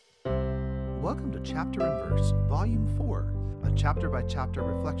Welcome to Chapter and Verse, Volume 4, a chapter-by-chapter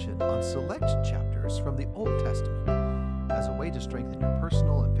reflection on select chapters from the Old Testament as a way to strengthen your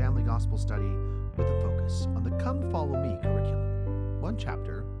personal and family gospel study with a focus on the Come Follow Me curriculum. One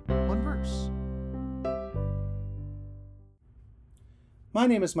chapter, one verse. My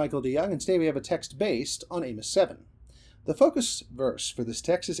name is Michael DeYoung, and today we have a text based on Amos 7. The focus verse for this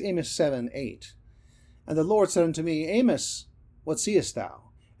text is Amos 7:8. And the Lord said unto me, Amos, what seest thou?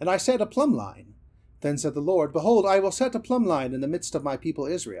 And I said, a plumb line. Then said the Lord, Behold, I will set a plumb line in the midst of my people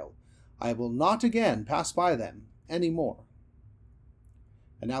Israel. I will not again pass by them any more.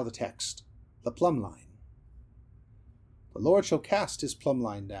 And now the text, the plumb line. The Lord shall cast his plumb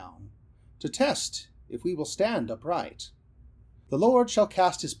line down, to test if we will stand upright. The Lord shall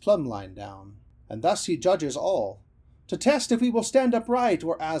cast his plumb line down, and thus he judges all, to test if we will stand upright,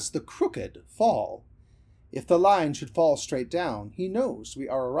 or as the crooked fall. If the line should fall straight down, he knows we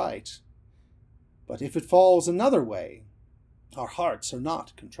are aright. But if it falls another way, our hearts are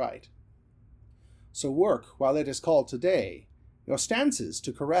not contrite. So work while it is called today, your stances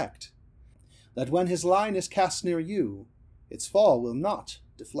to correct, that when his line is cast near you, its fall will not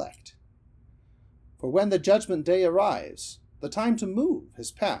deflect. For when the judgment day arrives, the time to move has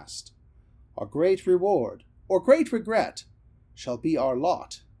passed. Our great reward, or great regret, shall be our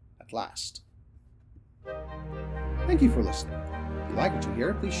lot at last. Thank you for listening. If you like what you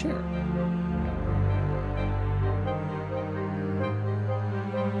hear, please share.